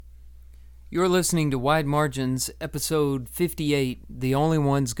You're listening to Wide Margins, episode 58, The Only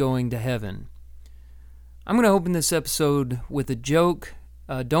Ones Going to Heaven. I'm going to open this episode with a joke.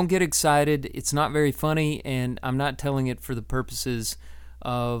 Don't get excited. It's not very funny, and I'm not telling it for the purposes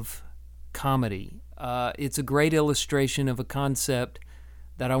of comedy. It's a great illustration of a concept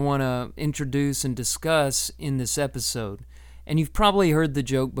that I want to introduce and discuss in this episode. And you've probably heard the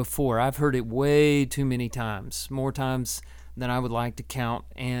joke before. I've heard it way too many times, more times than I would like to count,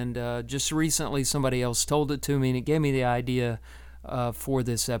 and just recently somebody else told it to me, and it gave me the idea for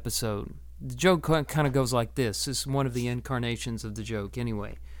this episode. The joke kind of goes like this. This is one of the incarnations of the joke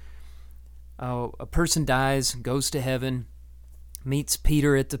anyway. A person dies, goes to heaven, meets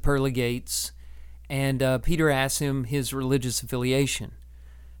Peter at the pearly gates, and Peter asks him his religious affiliation.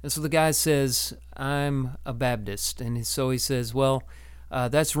 And so the guy says, I'm a Baptist, and so he says, well,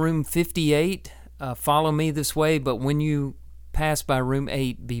 that's room 58, follow me this way, but when you pass by room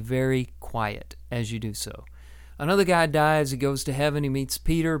 8, be very quiet as you do so. Another guy dies, he goes to heaven, he meets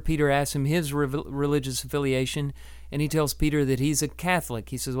Peter. Peter asks him his religious affiliation, and he tells Peter that he's a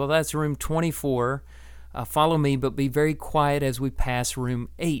Catholic. He says, well, that's room 24, follow me, but be very quiet as we pass room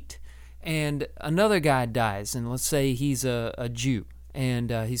 8. And another guy dies, and let's say he's a Jew, and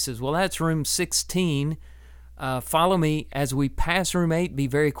he says, well, that's room 16, follow me as we pass room 8, be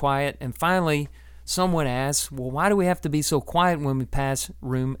very quiet. And finally, someone asks, well, why do we have to be so quiet when we pass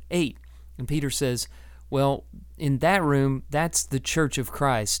room 8? And Peter says, well, in that room, that's the Church of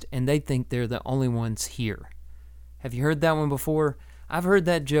Christ, and they think they're the only ones here. Have you heard that one before? I've heard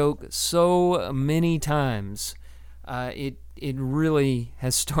that joke so many times. It really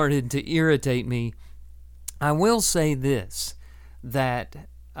has started to irritate me. I will say this, that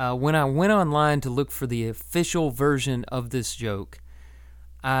when I went online to look for the official version of this joke,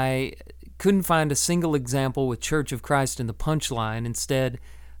 I couldn't find a single example with Church of Christ in the punchline. Instead,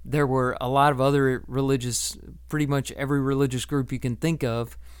 there were a lot of other pretty much every religious group you can think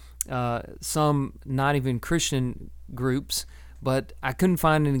of, some not even Christian groups, but I couldn't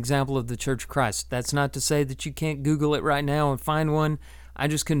find an example of the Church of Christ. That's not to say that you can't Google it right now and find one. I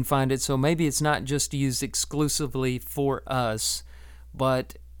just couldn't find it, so maybe it's not just used exclusively for us,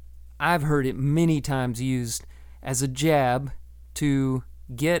 but I've heard it many times used as a jab to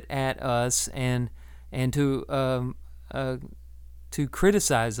get at us and to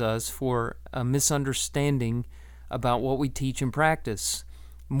criticize us for a misunderstanding about what we teach and practice.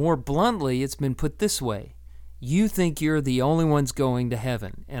 More bluntly, it's been put this way: you think you're the only ones going to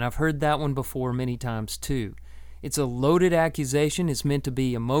heaven. And I've heard that one before many times too. It's a loaded accusation. It's meant to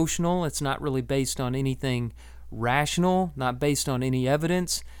be emotional. It's not really based on anything rational, not based on any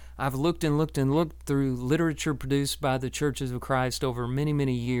evidence. I've looked and looked and looked through literature produced by the Churches of Christ over many,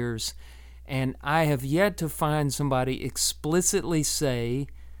 many years, and I have yet to find somebody explicitly say,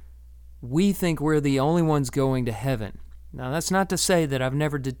 we think we're the only ones going to heaven. Now, that's not to say that I've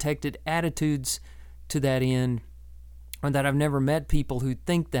never detected attitudes to that end, or that I've never met people who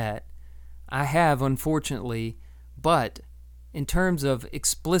think that. I have, unfortunately, but in terms of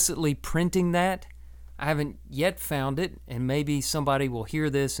explicitly printing that, I haven't yet found it, and maybe somebody will hear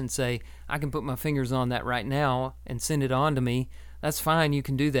this and say, I can put my fingers on that right now and send it on to me. That's fine, you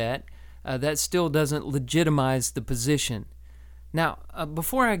can do that. That still doesn't legitimize the position. Now,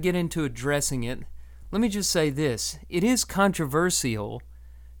 before I get into addressing it, let me just say this. It is controversial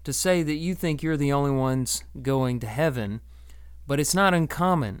to say that you think you're the only ones going to heaven, but it's not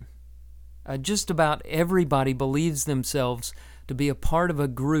uncommon. Just about everybody believes themselves to be a part of a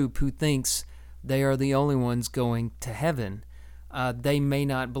group who thinks they are the only ones going to heaven. They may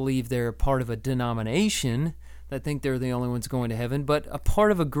not believe they're a part of a denomination that think they're the only ones going to heaven, but a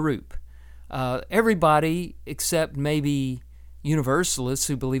part of a group. Everybody except maybe universalists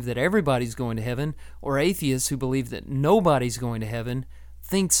who believe that everybody's going to heaven, or atheists who believe that nobody's going to heaven,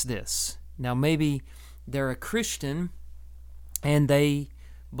 thinks this. Now maybe they're a Christian and they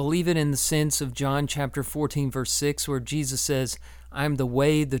believe it in the sense of John chapter 14 verse 6, where Jesus says, I am the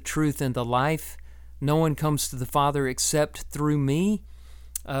way, the truth, and the life. No one comes to the Father except through me.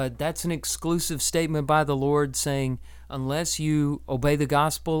 That's an exclusive statement by the Lord saying, unless you obey the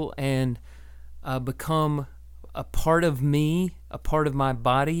gospel and become a part of me, a part of my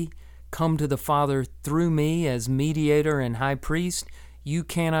body, come to the Father through me as mediator and high priest, you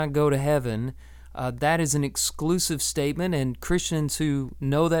cannot go to heaven. That is an exclusive statement, and Christians who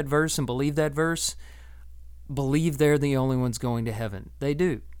know that verse and believe that verse believe they're the only ones going to heaven. They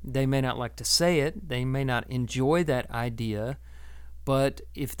do. They may not like to say it. They may not enjoy that idea. But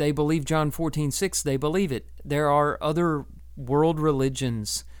if they believe John 14:6, they believe it. There are other world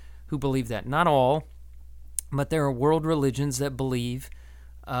religions who believe that. Not all, but there are world religions that believe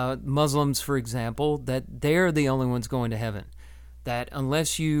Muslims, for example, that they're the only ones going to heaven. That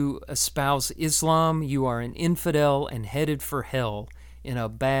unless you espouse Islam, you are an infidel and headed for hell in a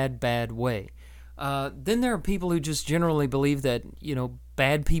bad, bad way. Then there are people who just generally believe that,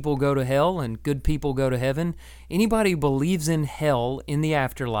 bad people go to hell and good people go to heaven. Anybody who believes in hell in the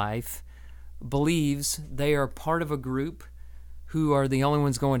afterlife believes they are part of a group who are the only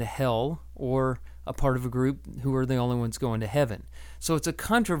ones going to hell, or a part of a group who are the only ones going to heaven. So it's a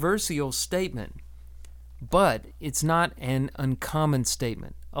controversial statement, but it's not an uncommon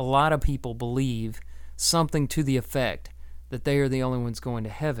statement. A lot of people believe something to the effect that they are the only ones going to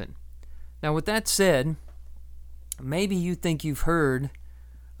heaven. Now, with that said, maybe you think you've heard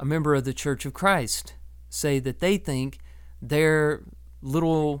a member of the Church of Christ say that they think their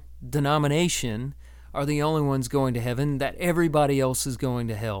little denomination are the only ones going to heaven, that everybody else is going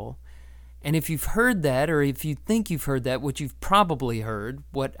to hell. And if you've heard that, or if you think you've heard that, what you've probably heard,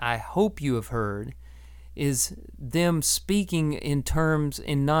 what I hope you have heard, is them speaking in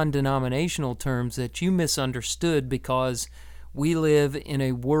non-denominational terms that you misunderstood, because we live in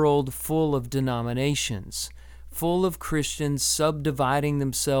a world full of denominations, full of Christians subdividing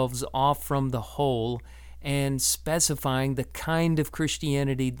themselves off from the whole and specifying the kind of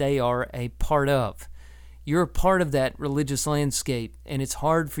Christianity they are a part of. You're a part of that religious landscape, and it's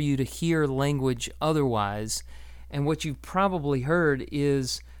hard for you to hear language otherwise. And what you've probably heard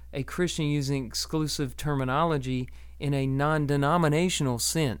is a Christian using exclusive terminology in a non-denominational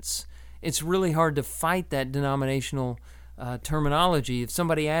sense. It's really hard to fight that denominational terminology. If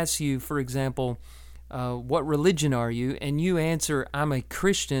somebody asks you, for example, what religion are you, and you answer, I'm a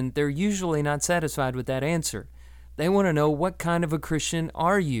Christian, they're usually not satisfied with that answer. They want to know, what kind of a Christian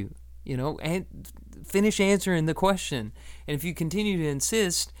are you? And finish answering the question. And if you continue to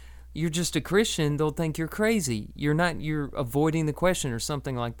insist you're just a Christian, they'll think you're crazy. You're avoiding the question or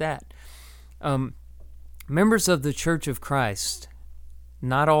something like that. Members of the Church of Christ,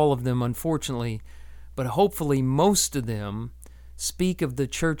 not all of them, unfortunately, but hopefully most of them, speak of the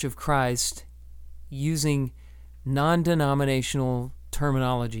Church of Christ using non-denominational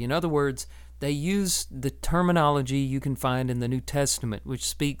terminology. In other words, they use the terminology you can find in the New Testament, which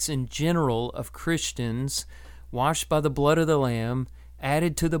speaks in general of Christians washed by the blood of the Lamb,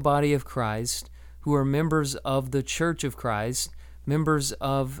 added to the body of Christ, who are members of the Church of Christ, members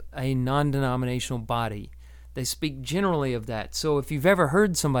of a non-denominational body. They speak generally of that. So if you've ever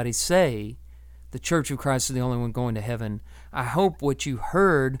heard somebody say, the Church of Christ is the only one going to heaven, I hope what you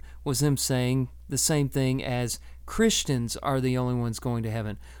heard was them saying the same thing as Christians are the only ones going to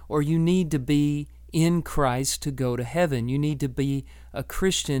heaven, or you need to be in Christ to go to heaven. You need to be a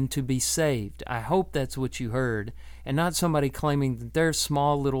Christian to be saved. I hope that's what you heard, and not somebody claiming that their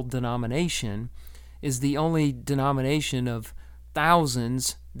small little denomination is the only denomination of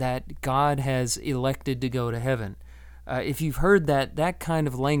thousands that God has elected to go to heaven. If you've heard that kind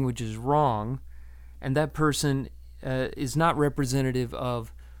of language is wrong, and that person is not representative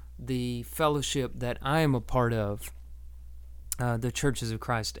of the fellowship that I am a part of, the Churches of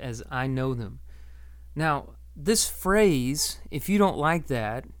Christ as I know them. Now, this phrase, if you don't like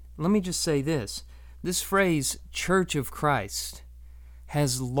that, let me just say this. This phrase, Church of Christ,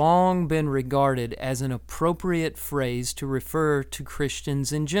 has long been regarded as an appropriate phrase to refer to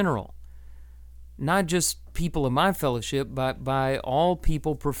Christians in general. Not just people of my fellowship, but by all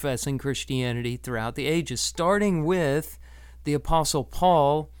people professing Christianity throughout the ages, starting with the Apostle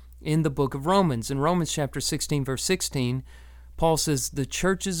Paul in the book of Romans. In Romans chapter 16, verse 16, Paul says, the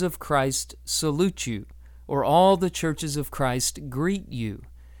churches of Christ salute you, or all the churches of Christ greet you.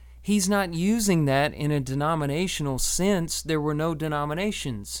 He's not using that in a denominational sense. There were no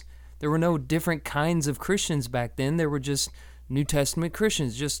denominations. There were no different kinds of Christians back then. There were just New Testament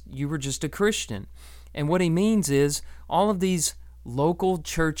Christians. You were just a Christian. And what he means is all of these local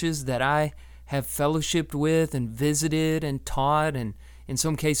churches that I have fellowshiped with and visited and taught and in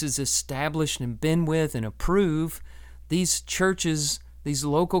some cases established and been with and approve, these churches, these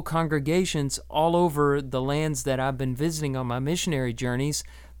local congregations all over the lands that I've been visiting on my missionary journeys,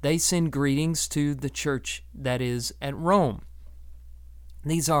 they send greetings to the church that is at Rome.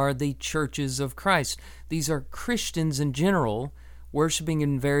 These are the churches of Christ. These are Christians in general, worshiping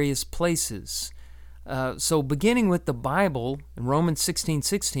in various places. So beginning with the Bible, in Romans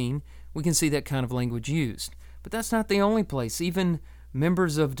 16:16, we can see that kind of language used. But that's not the only place. Even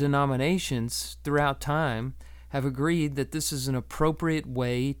members of denominations throughout time have agreed that this is an appropriate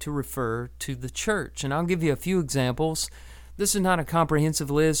way to refer to the church. And I'll give you a few examples. This is not a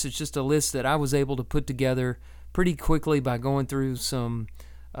comprehensive list. It's just a list that I was able to put together pretty quickly by going through some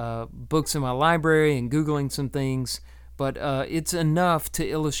books in my library and Googling some things. but it's enough to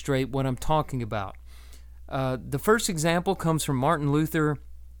illustrate what I'm talking about. The first example comes from Martin Luther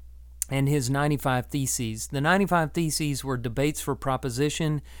and his 95 Theses. The 95 Theses were debates for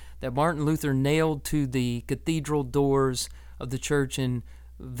proposition that Martin Luther nailed to the cathedral doors of the church in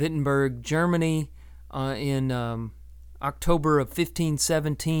Wittenberg, Germany, in October of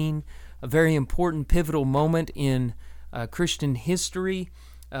 1517, a very important pivotal moment in Christian history.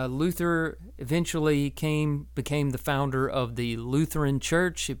 Luther eventually became the founder of the Lutheran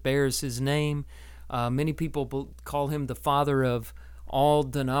Church. It bears his name. Many people call him the father of all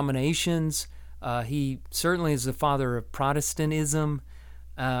denominations. He certainly is the father of Protestantism.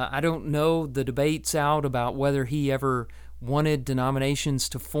 I don't know the debates out about whether he ever wanted denominations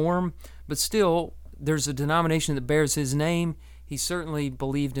to form, but still, there's a denomination that bears his name. He certainly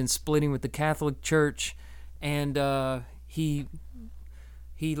believed in splitting with the Catholic Church, and he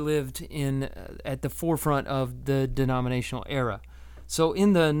lived at the forefront of the denominational era. So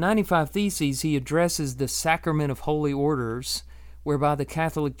in the 95 Theses, he addresses the sacrament of holy orders, whereby the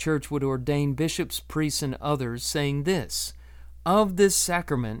Catholic Church would ordain bishops, priests, and others, saying this: "Of this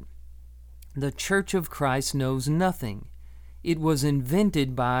sacrament, the Church of Christ knows nothing. It was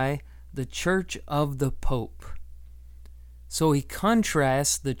invented by the Church of the Pope." So he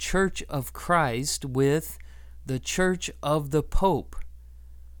contrasts the Church of Christ with the Church of the Pope.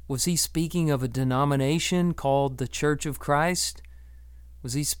 Was he speaking of a denomination called the Church of Christ?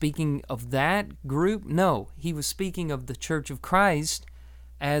 Was he speaking of that group? No, he was speaking of the Church of Christ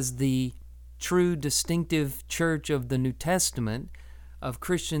as the true distinctive church of the New Testament, of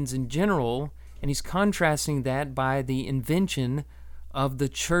Christians in general, and he's contrasting that by the invention of the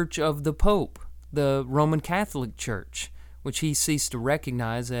Church of the Pope, the Roman Catholic Church, which he ceased to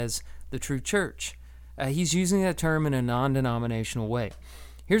recognize as the true church. He's using that term in a non-denominational way.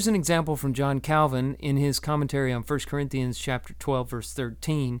 Here's an example from John Calvin in his commentary on 1 Corinthians chapter 12, verse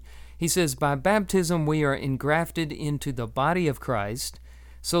 13. He says, "By baptism we are engrafted into the body of Christ,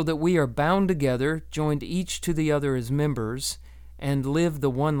 so that we are bound together, joined each to the other as members, and live the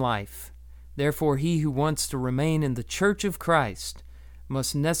one life. Therefore he who wants to remain in the church of Christ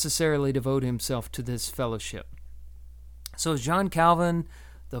must necessarily devote himself to this fellowship." So John Calvin,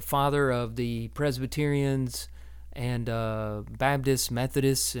 the father of the Presbyterians and Baptists,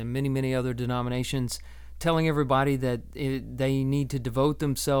 Methodists, and many, many other denominations, telling everybody that they need to devote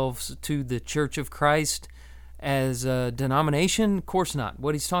themselves to the Church of Christ as a denomination? Of course not.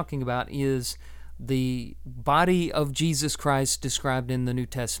 What he's talking about is the body of Jesus Christ described in the New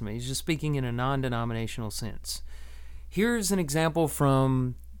Testament. He's just speaking in a non-denominational sense. Here's an example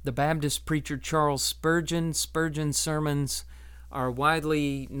from the Baptist preacher Charles Spurgeon. Spurgeon's sermons are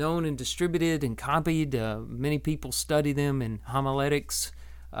widely known and distributed and copied. Many people study them in homiletics.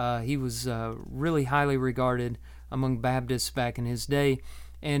 He was really highly regarded among Baptists back in his day.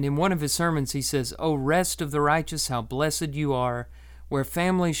 And in one of his sermons he says, "O rest of the righteous, how blessed you are, where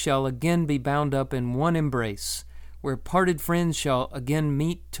families shall again be bound up in one embrace, where parted friends shall again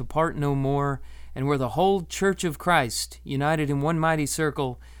meet to part no more, and where the whole Church of Christ, united in one mighty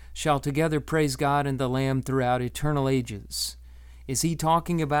circle, shall together praise God and the Lamb throughout eternal ages." Is he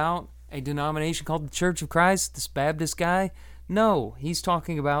talking about a denomination called the Church of Christ, this Baptist guy? No, he's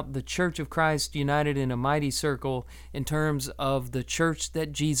talking about the Church of Christ united in a mighty circle in terms of the church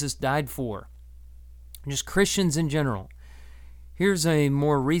that Jesus died for. Just Christians in general. Here's a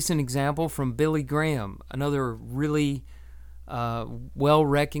more recent example from Billy Graham, another really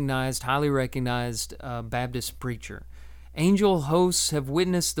well-recognized, highly recognized Baptist preacher. "Angel hosts have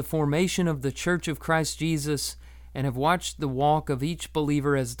witnessed the formation of the Church of Christ Jesus and have watched the walk of each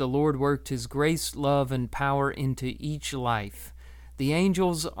believer as the Lord worked His grace, love, and power into each life. The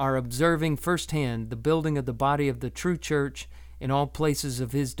angels are observing firsthand the building of the body of the true church in all places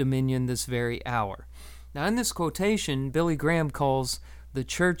of His dominion this very hour." Now, in this quotation, Billy Graham calls the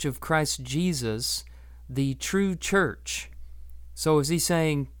Church of Christ Jesus the true church. So is he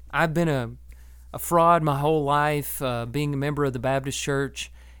saying, I've been a fraud my whole life, being a member of the Baptist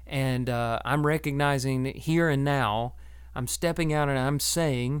Church, and I'm recognizing that here and now, I'm stepping out and I'm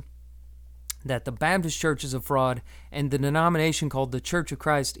saying that the Baptist Church is a fraud and the denomination called the Church of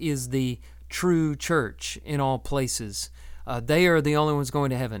Christ is the true church in all places. They are the only ones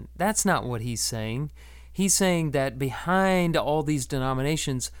going to heaven. That's not what he's saying. He's saying that behind all these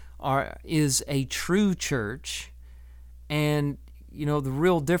denominations is a true church, and the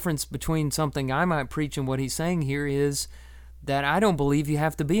real difference between something I might preach and what he's saying here is that I don't believe you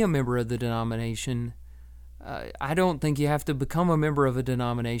have to be a member of the denomination. I don't think you have to become a member of a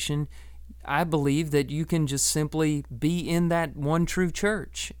denomination. I believe that you can just simply be in that one true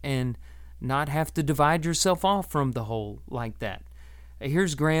church and not have to divide yourself off from the whole like that.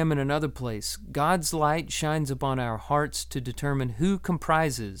 Here's Graham in another place. God's light shines upon our hearts to determine who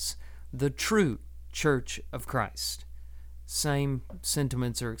comprises the true Church of Christ. Same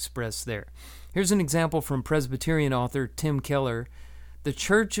sentiments are expressed there. Here's an example from Presbyterian author Tim Keller. The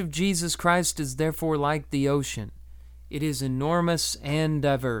Church of Jesus Christ is therefore like the ocean. It is enormous and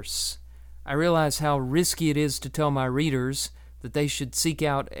diverse. I realize how risky it is to tell my readers that they should seek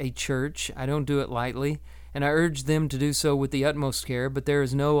out a church. I don't do it lightly, and I urge them to do so with the utmost care, but there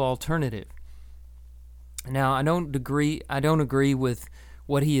is no alternative. Now, I don't agree with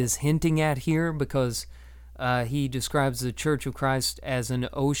what he is hinting at here, because he describes the Church of Christ as an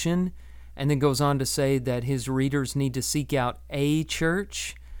ocean, and then goes on to say that his readers need to seek out a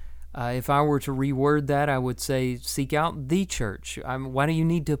church. If I were to reword that, I would say seek out the church. Why do you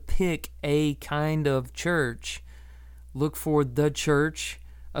need to pick a kind of church? Look for the church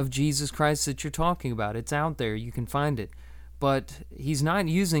of Jesus Christ that you're talking about. It's out there. You can find it. But he's not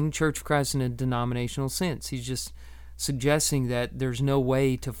using Church of Christ in a denominational sense. He's just suggesting that there's no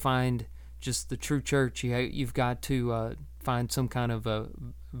way to find just the true church. You've got to find some kind of a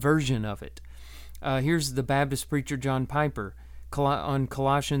version of it. Here's the Baptist preacher John Piper on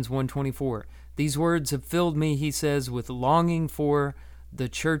Colossians 1:24. These words have filled me, he says, with longing for the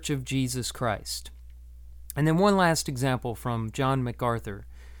Church of Jesus Christ. And then one last example from John MacArthur.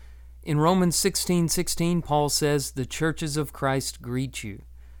 In Romans 16:16, Paul says, the churches of Christ greet you.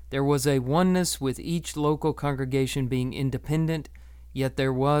 There was a oneness with each local congregation being independent, yet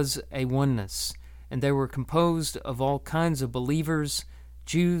there was a oneness. And they were composed of all kinds of believers,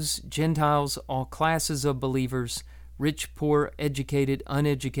 Jews, Gentiles, all classes of believers, rich, poor, educated,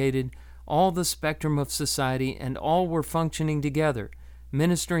 uneducated, all the spectrum of society, and all were functioning together,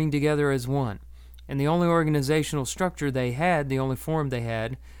 ministering together as one. And the only organizational structure they had, the only form they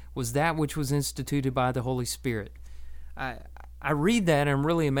had, was that which was instituted by the Holy Spirit. I read that and I'm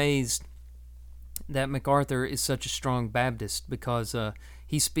really amazed that MacArthur is such a strong Baptist, because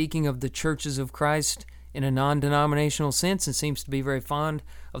he's speaking of the churches of Christ in a non-denominational sense and seems to be very fond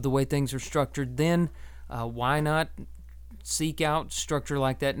of the way things are structured then. Why not seek out structure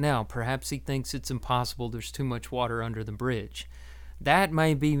like that now? Perhaps he thinks it's impossible. There's too much water under the bridge. That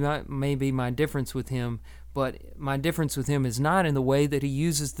may be my difference with him, but my difference with him is not in the way that he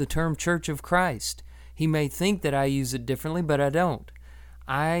uses the term Church of Christ. He may think that I use it differently, but I don't.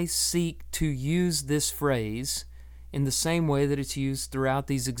 I seek to use this phrase in the same way that it's used throughout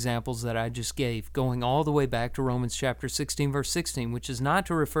these examples that I just gave, going all the way back to Romans chapter 16, verse 16, which is not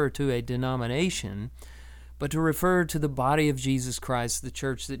to refer to a denomination, but to refer to the body of Jesus Christ, the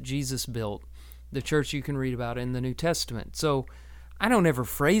church that Jesus built, the church you can read about in the New Testament. So I don't ever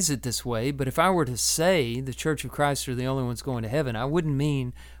phrase it this way, but if I were to say the Church of Christ are the only ones going to heaven, I wouldn't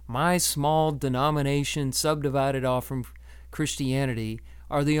mean my small denomination subdivided off from Christianity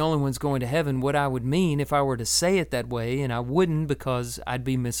are the only ones going to heaven. What I would mean if I were to say it that way, and I wouldn't because I'd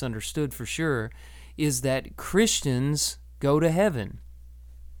be misunderstood for sure, is that Christians go to heaven.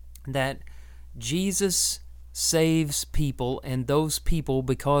 That Jesus saves people, and those people,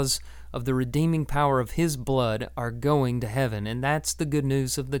 because of the redeeming power of His blood, are going to heaven. And that's the good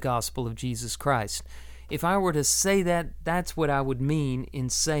news of the gospel of Jesus Christ. If I were to say that, that's what I would mean in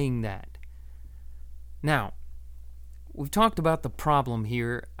saying that. Now, we've talked about the problem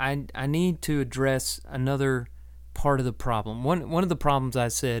here. I need to address another part of the problem. One of the problems I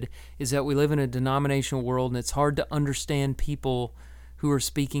said is that we live in a denominational world, and it's hard to understand people who are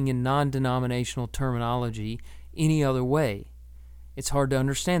speaking in non-denominational terminology any other way. It's hard to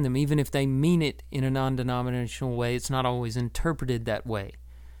understand them. Even if they mean it in a non-denominational way, it's not always interpreted that way.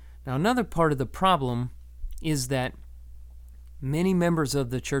 Now, another part of the problem is that many members of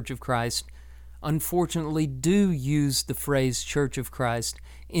the Church of Christ unfortunately do use the phrase Church of Christ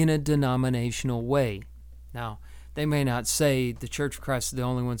in a denominational way. Now, they may not say the Church of Christ is the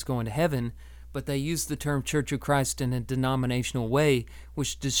only ones going to heaven, but they use the term Church of Christ in a denominational way,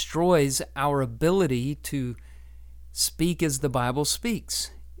 which destroys our ability to speak as the Bible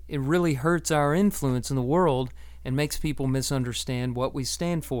speaks. It really hurts our influence in the world and makes people misunderstand what we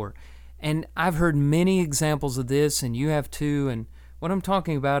stand for. And I've heard many examples of this, and you have too, and what I'm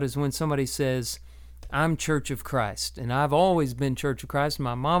talking about is when somebody says, I'm Church of Christ, and I've always been Church of Christ, and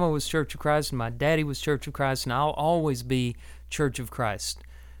my mama was Church of Christ, and my daddy was Church of Christ, and I'll always be Church of Christ.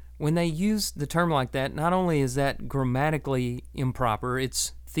 When they use the term like that, not only is that grammatically improper,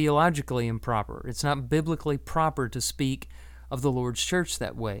 it's theologically improper. It's not biblically proper to speak of the Lord's church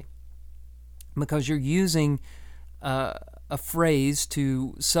that way, because you're using a phrase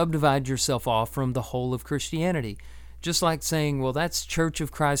to subdivide yourself off from the whole of Christianity. Just like saying, well, that's Church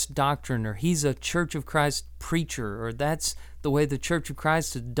of Christ doctrine, or he's a Church of Christ preacher, or that's the way the Church of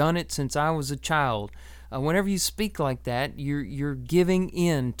Christ has done it since I was a child. Whenever you speak like that, you're giving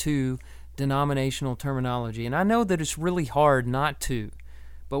in to denominational terminology. And I know that it's really hard not to,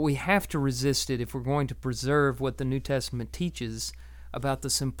 but we have to resist it if we're going to preserve what the New Testament teaches about the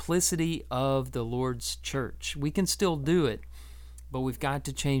simplicity of the Lord's church. We can still do it, but we've got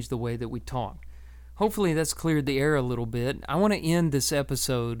to change the way that we talk. Hopefully that's cleared the air a little bit. I want to end this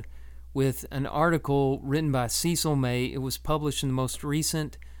episode with an article written by Cecil May. It was published in the most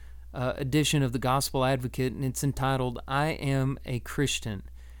recent edition of the Gospel Advocate, and it's entitled, I Am a Christian.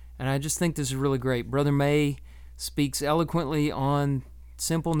 And I just think this is really great. Brother May speaks eloquently on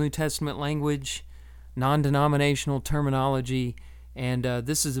simple New Testament language, non-denominational terminology, and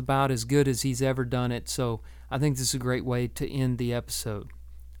this is about as good as he's ever done it, so I think this is a great way to end the episode.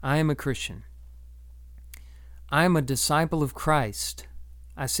 I am a Christian. I am a disciple of Christ.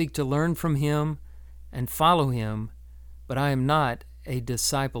 I seek to learn from him and follow him, but I am not a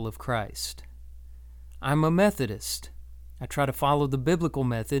disciple of Christ. I'm a Methodist. I try to follow the biblical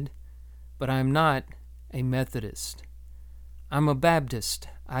method, but I am not a Methodist. I'm a Baptist.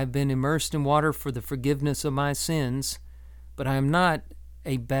 I've been immersed in water for the forgiveness of my sins, but I am not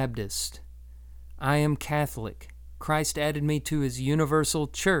a Baptist. I am Catholic. Christ added me to his universal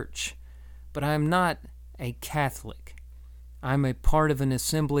church, but I am not a Catholic. I'm a part of an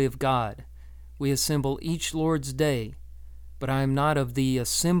assembly of God. We assemble each Lord's Day, but I am not of the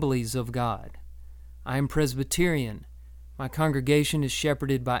assemblies of God. I am Presbyterian. My congregation is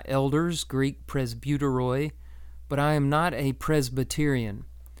shepherded by elders, Greek presbyteroi, but I am not a Presbyterian.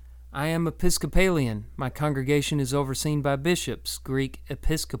 I am Episcopalian. My congregation is overseen by bishops, Greek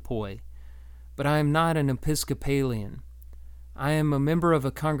episkopoi, but I am not an Episcopalian. I am a member of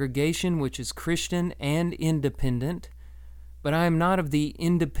a congregation which is Christian and independent, but I am not of the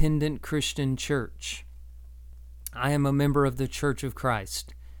independent Christian church. I am a member of the Church of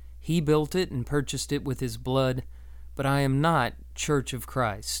Christ. He built it and purchased it with his blood, but I am not Church of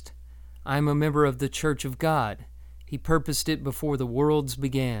Christ. I am a member of the Church of God. He purposed it before the worlds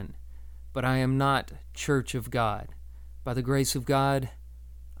began, but I am not Church of God. By the grace of God,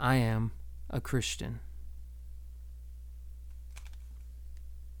 I am a Christian.